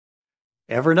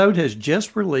Evernote has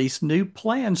just released new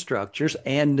plan structures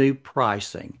and new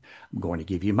pricing. I'm going to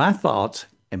give you my thoughts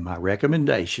and my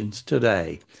recommendations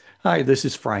today. Hi, this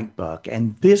is Frank Buck,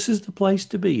 and this is the place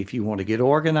to be if you want to get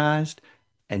organized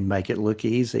and make it look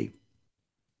easy.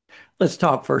 Let's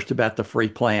talk first about the free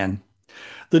plan.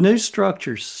 The new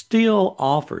structure still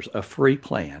offers a free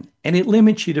plan, and it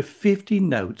limits you to 50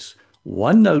 notes,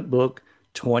 one notebook,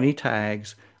 20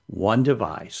 tags, one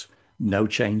device. No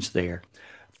change there.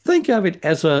 Think of it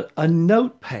as a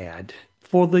notepad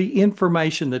for the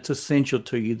information that's essential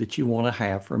to you that you want to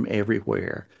have from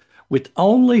everywhere. With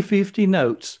only 50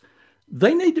 notes,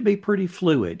 they need to be pretty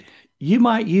fluid. You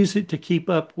might use it to keep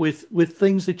up with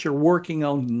things that you're working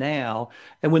on now.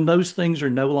 And when those things are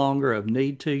no longer of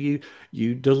need to you,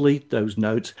 you delete those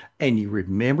notes and you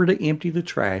remember to empty the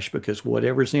trash because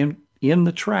whatever's in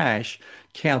the trash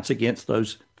counts against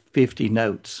those 50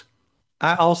 notes.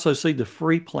 I also see the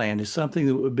free plan as something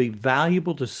that would be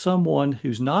valuable to someone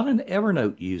who's not an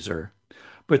Evernote user,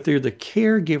 but they're the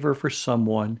caregiver for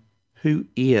someone who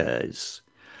is.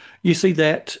 You see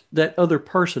that other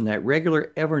person, that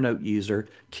regular Evernote user,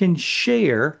 can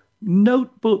share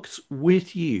notebooks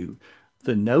with you.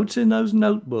 The notes in those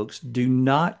notebooks do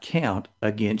not count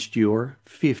against your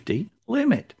 50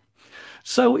 limit.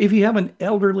 So if you have an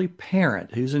elderly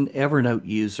parent who's an Evernote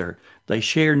user, they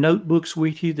share notebooks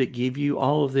with you that give you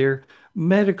all of their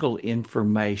medical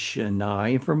information,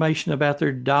 information about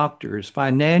their doctors,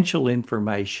 financial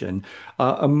information,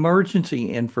 emergency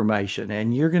information,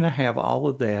 and you're going to have all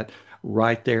of that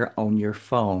right there on your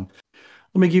phone.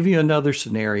 Let me give you another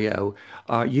scenario.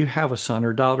 You have a son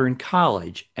or daughter in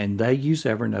college, and they use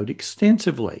Evernote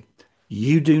extensively.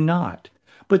 You do not,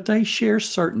 but they share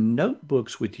certain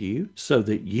notebooks with you so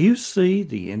that you see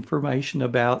the information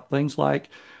about things like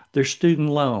their student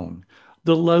loan,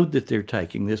 the load that they're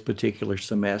taking this particular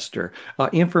semester,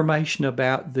 information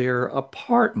about their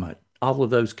apartment, all of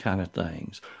those kind of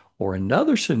things. Or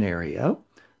another scenario,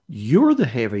 you're the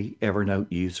heavy Evernote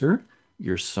user,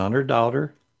 your son or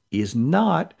daughter is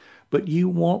not, but you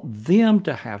want them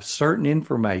to have certain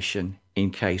information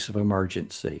in case of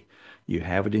emergency. You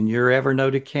have it in your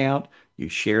Evernote account, you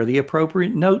share the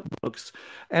appropriate notebooks,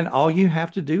 and all you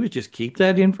have to do is just keep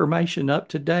that information up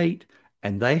to date,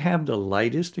 and they have the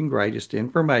latest and greatest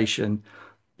information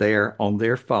there on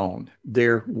their phone,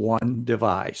 their one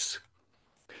device.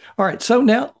 All right, so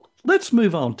now let's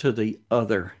move on to the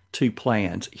other two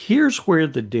plans. Here's where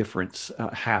the difference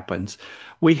happens.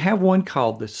 We have one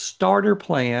called the starter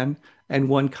plan and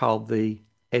one called the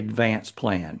advanced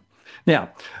plan. Now,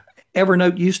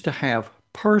 Evernote used to have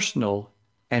personal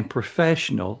and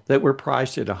professional that were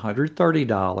priced at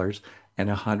 $130 and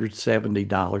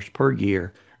 $170 per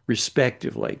year,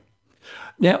 respectively.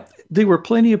 Now, there were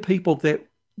plenty of people that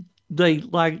they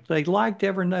liked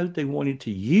Evernote. They wanted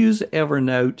to use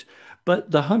Evernote,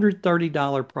 but the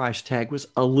 $130 price tag was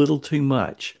a little too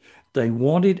much. They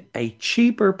wanted a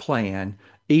cheaper plan,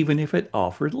 even if it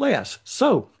offered less.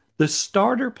 So the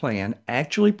starter plan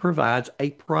actually provides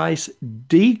a price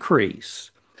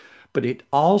decrease, but it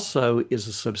also is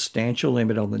a substantial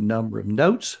limit on the number of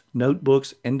notes,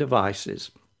 notebooks, and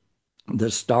devices.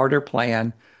 The starter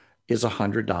plan is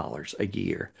 $100 a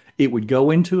year. It would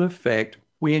go into effect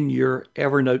when your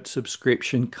Evernote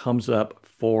subscription comes up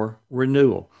for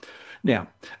renewal. Now,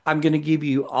 I'm going to give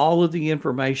you all of the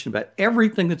information about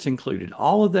everything that's included.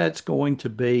 All of that's going to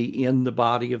be in the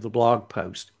body of the blog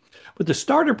post. But the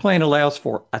starter plan allows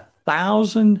for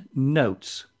 1,000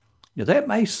 notes. Now, that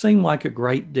may seem like a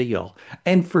great deal,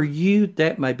 and for you,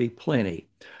 that may be plenty.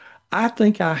 I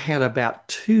think I had about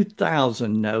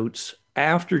 2,000 notes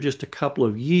after just a couple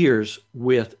of years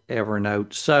with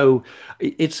Evernote. So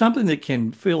it's something that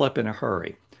can fill up in a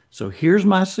hurry. So here's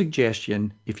my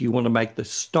suggestion if you want to make the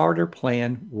starter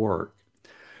plan work.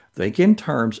 Think in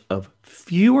terms of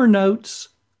fewer notes,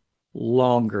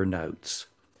 longer notes.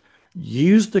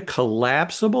 Use the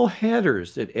collapsible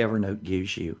headers that Evernote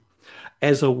gives you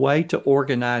as a way to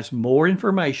organize more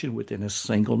information within a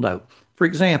single note. For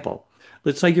example,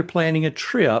 let's say you're planning a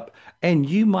trip and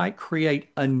you might create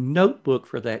a notebook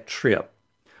for that trip.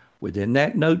 Within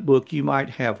that notebook, you might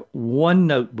have one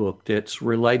notebook that's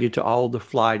related to all the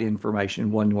flight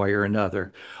information one way or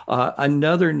another.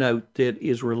 Another note that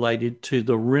is related to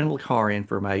the rental car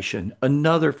information.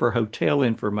 Another for hotel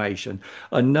information.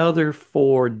 Another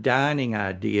for dining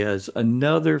ideas.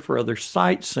 Another for other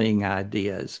sightseeing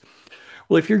ideas.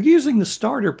 Well, if you're using the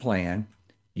starter plan,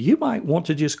 you might want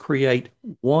to just create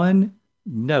one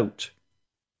note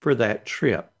for that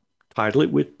trip. Title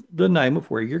it with the name of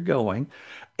where you're going,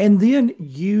 and then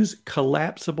use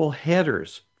collapsible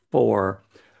headers for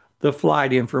the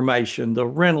flight information, the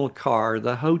rental car,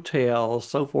 the hotel,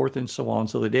 so forth and so on,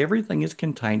 so that everything is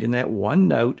contained in that one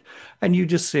note. And you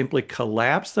just simply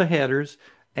collapse the headers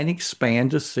and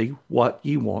expand to see what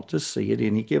you want to see at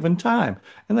any given time.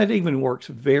 And that even works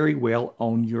very well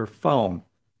on your phone.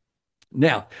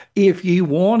 Now, if you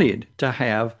wanted to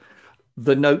have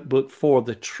the notebook for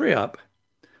the trip,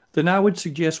 then I would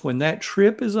suggest when that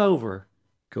trip is over,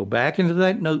 go back into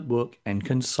that notebook and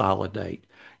consolidate.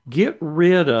 Get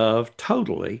rid of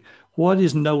totally what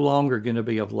is no longer going to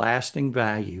be of lasting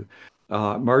value.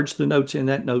 Merge the notes in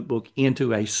that notebook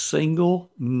into a single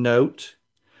note.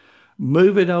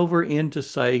 Move it over into,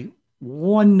 say,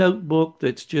 one notebook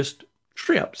that's just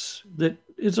trips, that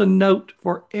is a note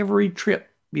for every trip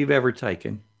you've ever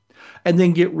taken, and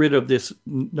then get rid of this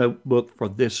notebook for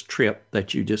this trip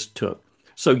that you just took.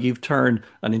 So you've turned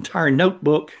an entire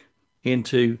notebook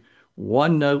into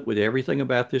one note with everything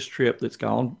about this trip that's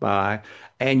gone by,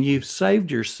 and you've saved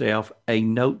yourself a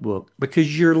notebook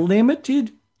because you're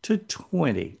limited to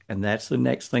 20. And that's the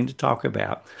next thing to talk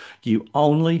about. You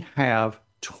only have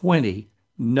 20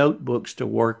 notebooks to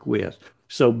work with.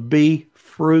 So be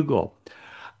frugal.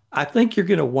 I think you're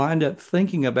going to wind up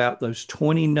thinking about those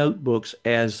 20 notebooks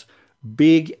as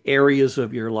big areas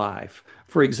of your life.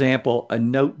 For example, a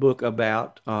notebook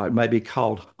about, it may be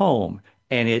called home,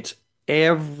 and it's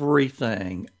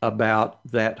everything about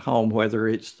that home, whether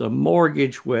it's the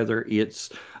mortgage, whether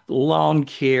it's lawn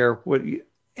care,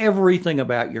 everything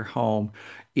about your home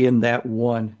in that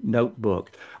one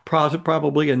notebook.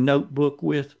 Probably a notebook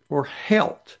with for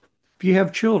health. If you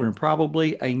have children,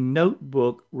 probably a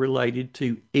notebook related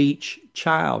to each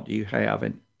child you have,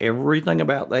 and everything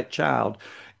about that child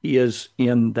is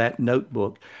in that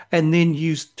notebook. And then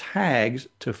use tags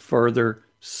to further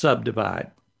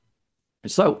subdivide.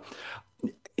 So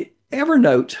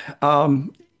Evernote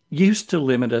used to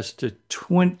limit us to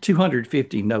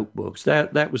 250 notebooks.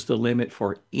 That was the limit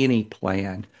for any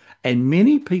plan. And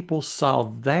many people saw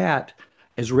that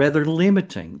as rather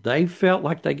limiting. They felt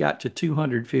like they got to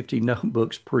 250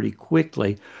 notebooks pretty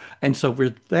quickly. And so for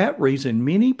that reason,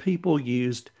 many people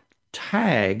used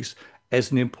tags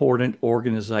as an important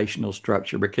organizational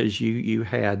structure because you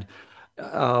had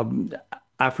um,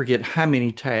 I forget how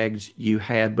many tags you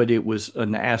had, but it was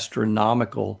an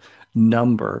astronomical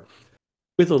number.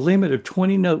 With a limit of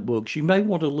 20 notebooks, you may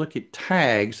want to look at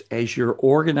tags as your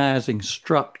organizing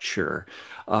structure.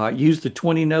 Use the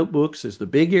 20 notebooks as the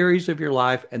big areas of your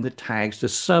life and the tags to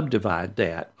subdivide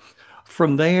that.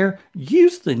 From there,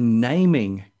 use the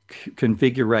naming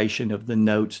configuration of the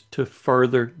notes to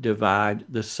further divide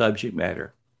the subject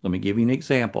matter. Let me give you an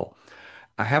example.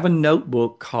 I have a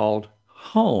notebook called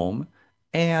Home,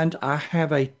 and I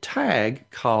have a tag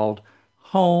called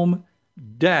Home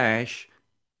Dash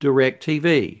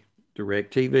DirecTV.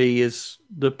 DirecTV is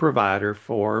the provider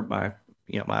for my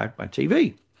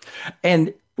TV.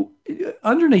 And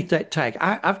underneath that tag,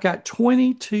 I've got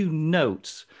 22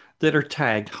 notes that are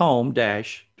tagged home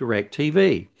dash direct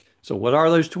TV. So what are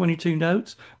those 22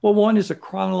 notes? Well, one is a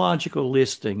chronological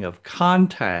listing of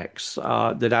contacts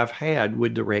that I've had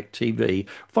with DirecTV,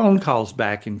 phone calls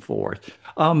back and forth.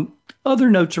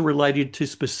 Other notes are related to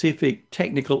specific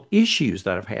technical issues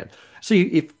that I've had. See,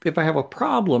 if I have a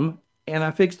problem and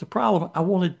I fix the problem, I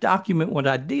want to document what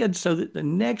I did so that the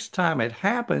next time it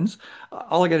happens,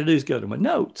 all I got to do is go to my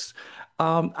notes.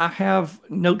 I have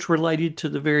notes related to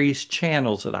the various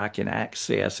channels that I can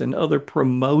access and other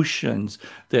promotions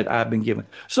that I've been given.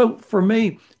 So for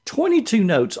me, 22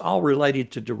 notes, all related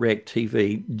to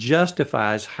DirecTV,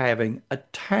 justifies having a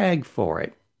tag for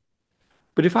it.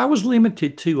 But if I was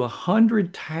limited to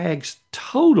 100 tags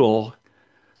total,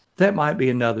 that might be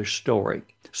another story.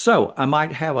 So I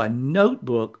might have a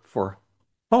notebook for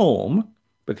home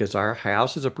because our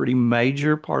house is a pretty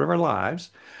major part of our lives,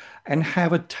 and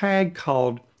have a tag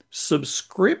called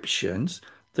subscriptions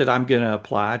that I'm going to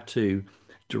apply to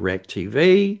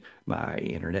DirecTV, my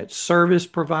internet service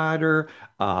provider,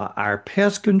 our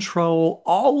pest control,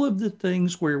 all of the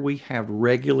things where we have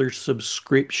regular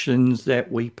subscriptions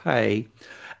that we pay.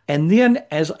 And then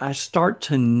as I start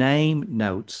to name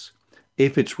notes,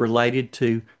 if it's related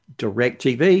to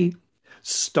DirecTV,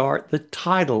 start the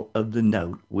title of the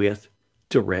note with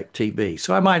DirecTV.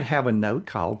 So I might have a note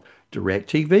called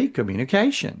DirecTV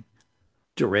Communication,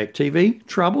 DirecTV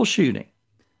Troubleshooting,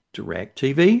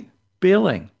 DirecTV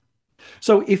Billing.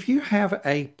 So if you have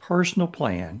a personal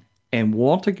plan and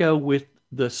want to go with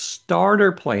the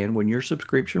starter plan when your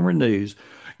subscription renews,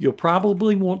 you'll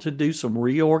probably want to do some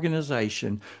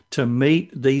reorganization to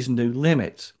meet these new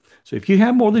limits. So if you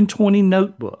have more than 20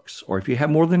 notebooks, or if you have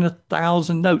more than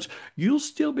 1,000 notes, you'll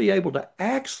still be able to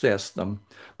access them,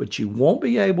 but you won't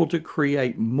be able to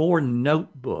create more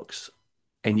notebooks,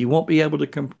 and you won't be able to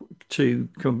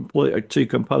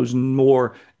compose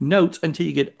more notes until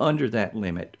you get under that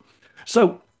limit.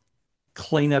 So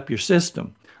clean up your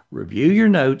system, review your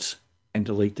notes, and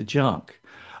delete the junk.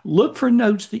 Look for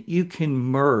notes that you can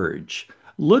merge.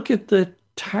 Look at the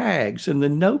tags and the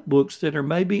notebooks that are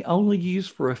maybe only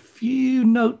used for a few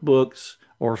notebooks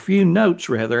or a few notes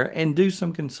rather, and do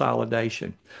some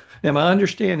consolidation. Now, my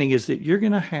understanding is that you're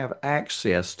going to have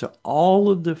access to all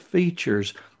of the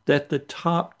features that the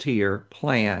top tier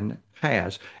plan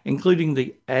has, including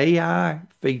the AI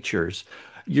features.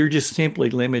 You're just simply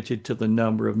limited to the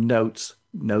number of notes,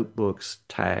 notebooks,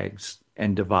 tags,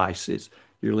 and devices.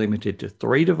 You're limited to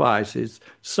 3 devices.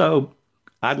 So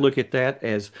I'd look at that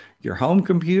as your home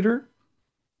computer,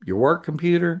 your work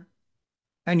computer,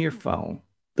 and your phone.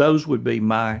 Those would be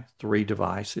my 3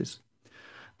 devices.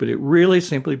 But it really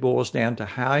simply boils down to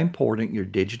how important your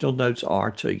digital notes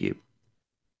are to you.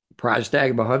 Price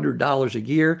tag of $100 a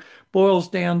year boils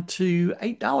down to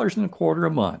 $8.25 a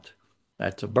month.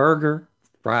 That's a burger,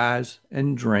 fries,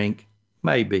 and drink,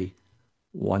 maybe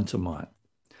once a month.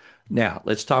 Now,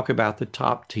 let's talk about the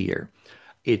top tier.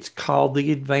 It's called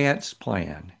the Advanced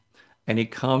Plan, and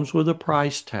it comes with a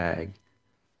price tag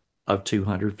of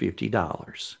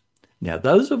 $250. Now,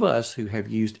 those of us who have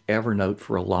used Evernote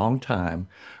for a long time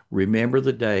remember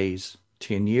the days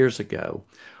 10 years ago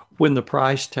when the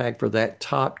price tag for that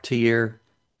top tier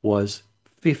was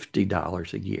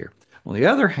 $50 a year. On the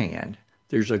other hand,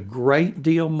 there's a great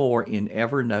deal more in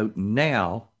Evernote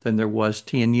now than there was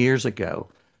 10 years ago.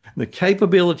 The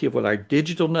capability of what our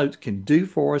digital notes can do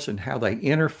for us and how they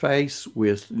interface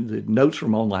with the notes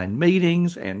from online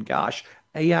meetings and gosh,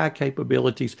 AI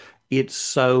capabilities, it's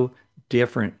so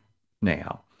different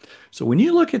now. So when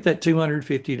you look at that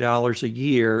 $250 a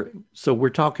year, so we're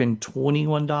talking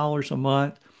 $21 a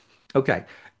month. Okay,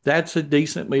 that's a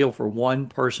decent meal for one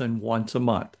person once a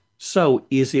month. So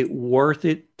is it worth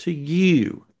it to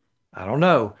you? I don't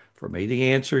know. For me,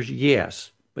 the answer is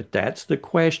yes, but that's the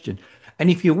question. And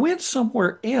if you went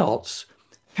somewhere else,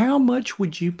 how much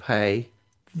would you pay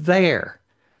there?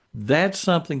 That's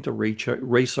something to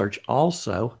research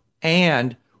also.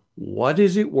 And what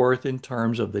is it worth in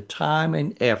terms of the time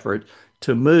and effort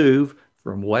to move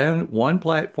from one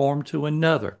platform to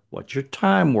another? What's your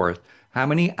time worth? How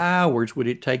many hours would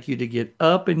it take you to get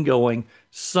up and going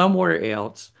somewhere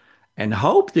else and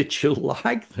hope that you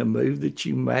like the move that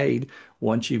you made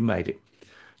once you made it?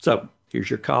 So here's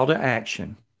your call to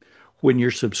action. When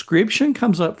your subscription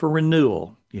comes up for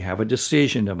renewal, you have a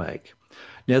decision to make.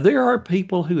 Now, there are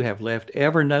people who have left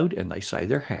Evernote and they say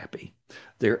they're happy.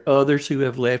 There are others who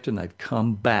have left and they've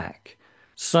come back.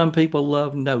 Some people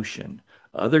love Notion.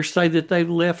 Others say that they've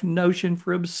left Notion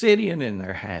for Obsidian and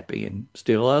they're happy. And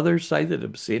still others say that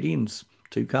Obsidian's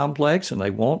too complex and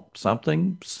they want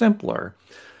something simpler.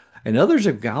 And others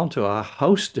have gone to a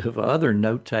host of other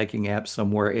note-taking apps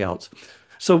somewhere else.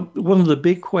 So one of the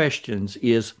big questions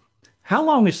is, how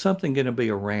long is something going to be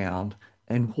around,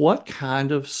 and what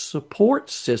kind of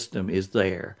support system is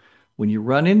there? When you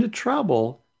run into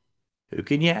trouble, who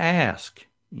can you ask?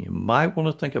 You might want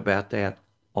to think about that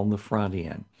on the front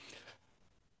end.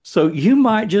 So you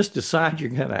might just decide you're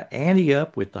going to ante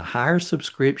up with the higher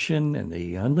subscription and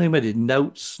the unlimited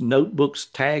notes, notebooks,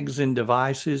 tags, and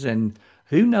devices, and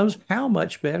who knows how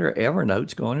much better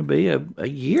Evernote's going to be a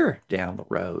year down the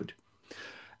road.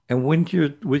 And when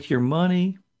you're with your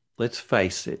money, let's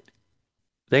face it,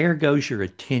 there goes your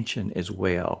attention as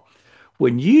well.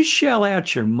 When you shell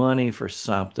out your money for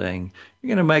something, you're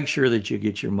going to make sure that you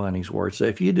get your money's worth. So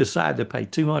if you decide to pay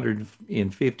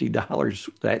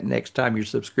 $250 that next time your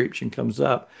subscription comes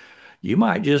up, you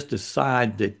might just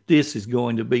decide that this is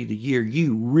going to be the year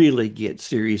you really get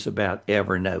serious about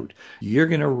Evernote. You're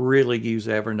going to really use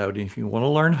Evernote. And if you want to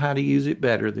learn how to use it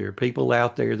better, there are people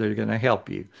out there that are going to help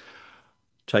you.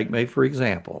 Take me, for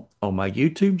example. On my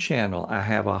YouTube channel, I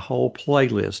have a whole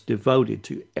playlist devoted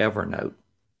to Evernote.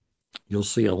 You'll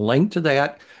see a link to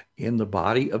that in the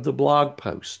body of the blog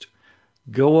post.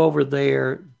 Go over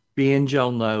there, binge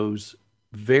on those.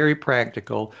 Very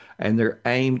practical, and they're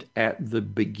aimed at the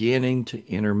beginning to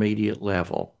intermediate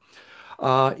level.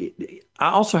 I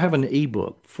also have an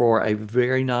ebook for a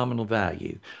very nominal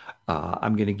value.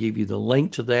 I'm going to give you the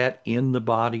link to that in the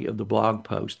body of the blog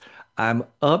post. I'm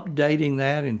updating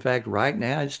that. In fact, right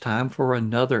now it's time for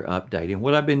another update. And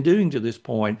what I've been doing to this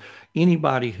point,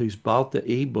 anybody who's bought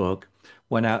the ebook,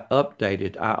 when I update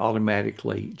it, I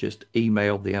automatically just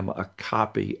email them a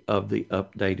copy of the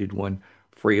updated one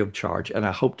free of charge. And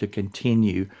I hope to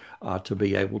continue to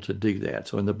be able to do that.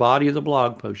 So in the body of the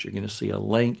blog post, you're going to see a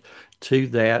link to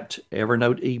that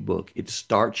Evernote ebook. It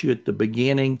starts you at the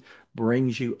beginning,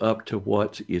 brings you up to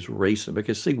what is recent.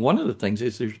 Because see, one of the things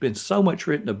is there's been so much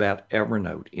written about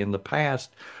Evernote in the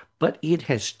past, but it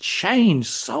has changed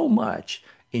so much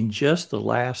in just the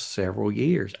last several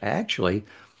years. Actually,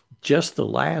 just the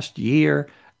last year,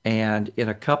 and in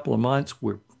a couple of months,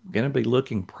 we're going to be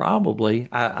looking probably,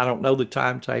 I don't know the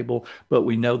timetable, but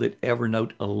we know that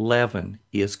Evernote 11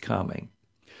 is coming.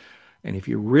 And if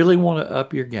you really want to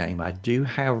up your game, I do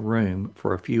have room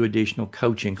for a few additional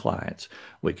coaching clients.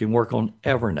 We can work on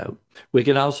Evernote. We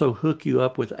can also hook you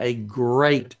up with a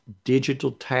great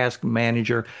digital task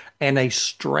manager and a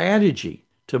strategy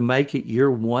to make it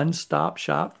your one-stop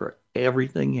shop for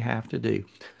everything you have to do.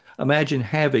 Imagine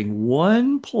having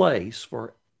one place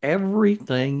for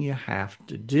everything you have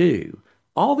to do,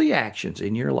 all the actions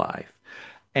in your life,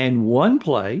 and one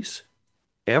place,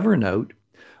 Evernote,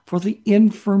 for the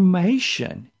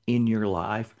information in your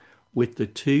life, with the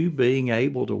two being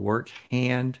able to work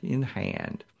hand in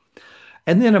hand.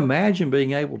 And then imagine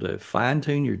being able to fine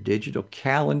tune your digital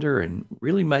calendar and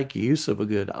really make use of a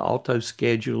good auto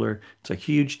scheduler. It's a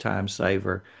huge time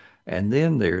saver. And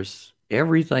then there's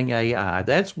everything AI.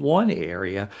 That's one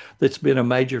area that's been a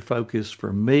major focus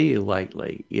for me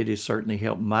lately. It has certainly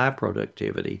helped my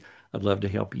productivity. I'd love to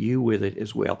help you with it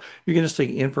as well. You're going to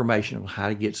see information on how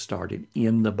to get started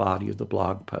in the body of the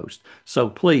blog post. So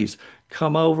please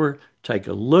come over, take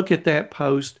a look at that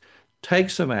post, take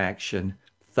some action.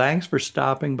 Thanks for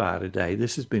stopping by today.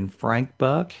 This has been Frank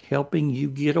Buck helping you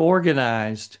get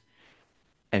organized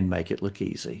and make it look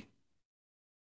easy.